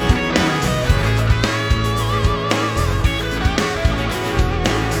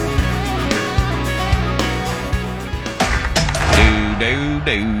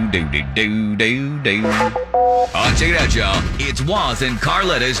Check it out, y'all. It's Wazz and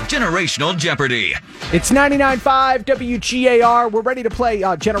Carletta's Generational Jeopardy. It's 99.5 WGAR. We're ready to play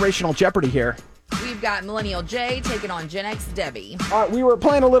Generational Jeopardy here. We've got Millennial Jay taking on Gen X Debbie. We were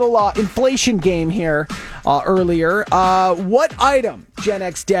playing a little inflation game here earlier. What item, Gen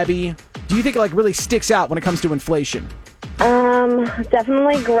X Debbie, do you think really sticks out when it comes to inflation?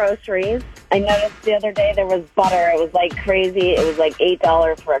 Definitely groceries. I noticed the other day there was butter. It was like crazy. It was like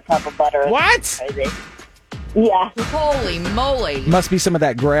 $8 for a cup of butter. What? Crazy. Yeah. Holy moly. Must be some of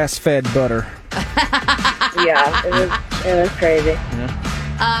that grass-fed butter. Yeah, it was crazy.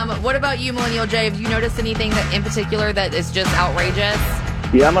 Yeah. What about you, Millennial Jay? Have you noticed anything that in particular that is just outrageous?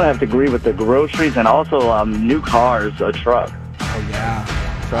 Yeah, I'm going to have to agree with the groceries and also new cars, a truck. Oh, yeah.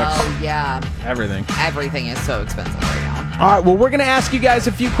 Trucks. Oh, yeah. Everything. Everything is so expensive right now. All right, well, we're going to ask you guys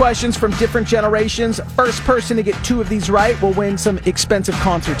a few questions from different generations. First person to get 2 of these right will win some expensive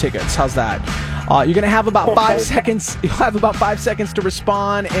concert tickets. How's that? You're going to have about 5 seconds. You'll have about 5 seconds to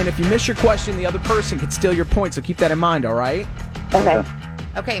respond, and if you miss your question, the other person can steal your point, so keep that in mind, all right? Okay.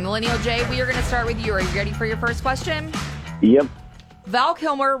 Okay, Millennial Jay, we are going to start with you. Are you ready for your first question? Yep. Val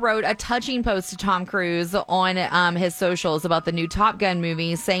Kilmer wrote a touching post to Tom Cruise on his socials about the new Top Gun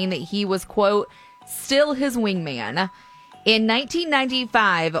movie, saying that he was, quote, still his wingman. In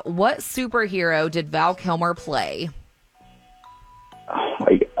 1995, what superhero did Val Kilmer play? Oh,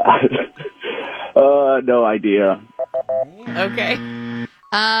 my God. No idea. Okay.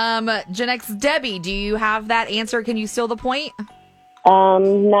 Gen X Debbie, do you have that answer? Can you steal the point?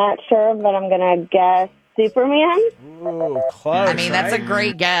 Not sure, but I'm going to guess Superman. Ooh, close, I mean, that's a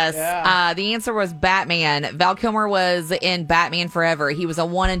great guess. Yeah. The answer was Batman. Val Kilmer was in Batman Forever. He was a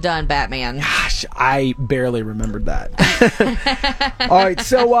one-and-done Batman. Gosh, I barely remembered that. All right,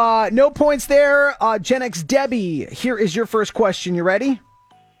 so no points there. Gen X Debbie, here is your first question. You ready?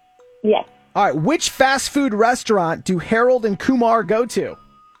 Yes. All right, which fast food restaurant do Harold and Kumar go to?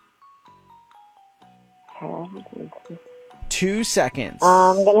 2 seconds.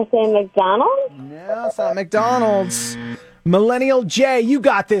 I'm going to say McDonald's. No, it's not McDonald's. Millennial Jay, you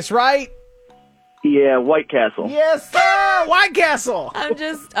got this, right? Yeah, White Castle. Yes, sir! White Castle!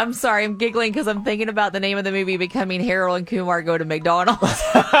 I'm sorry, I'm giggling because I'm thinking about the name of the movie becoming Harold and Kumar Go to McDonald's.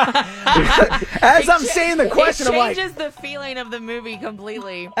 As I'm saying the question, I'm like... It changes the feeling of the movie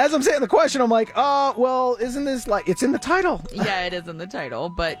completely. As I'm saying the question, I'm like, well, isn't this it's in the title? Yeah, it is in the title,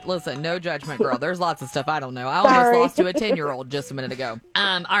 but listen, no judgment, girl. There's lots of stuff I don't know. I almost lost to a 10-year-old just a minute ago.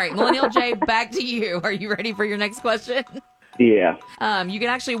 All right, Millennial Jay, back to you. Are you ready for your next question? Yeah. You can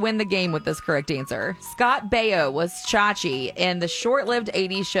actually win the game with this correct answer. Scott Baio was Chachi in the short-lived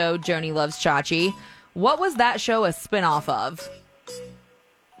 80s show Joni Loves Chachi. What was that show a spinoff of?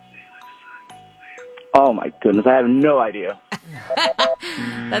 Oh, my goodness. I have no idea.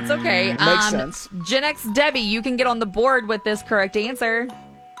 That's okay. Makes sense. Gen X Debbie, you can get on the board with this correct answer.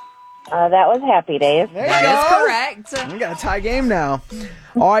 That was Happy Days. There you That go. is correct. We got a tie game now.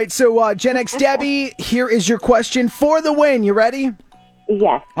 All right, so Gen X Debbie, here is your question for the win. You ready?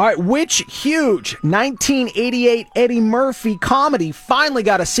 Yes. All right, which huge 1988 Eddie Murphy comedy finally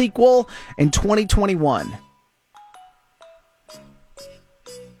got a sequel in 2021?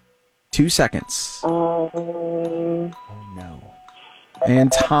 2 seconds. Um, No.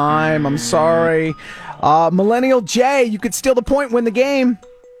 And time. I'm sorry. Millennial Jay, you could steal the point, win the game.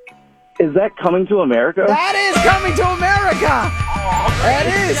 Is that Coming to America? That is Coming to America. That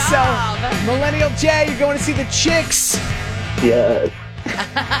is. job. So, Millennial Jay, you're going to see the Chicks. Yes.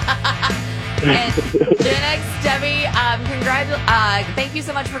 And Gen X Debbie, thank you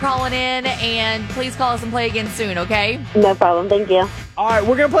so much for calling in, and please call us and play again soon, okay? no problem. Thank you. All right,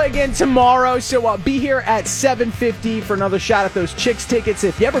 we're going to play again tomorrow, so be here at 7:50 for another shot at those Chicks tickets.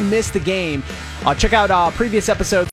 If you ever missed the game, check out previous episodes.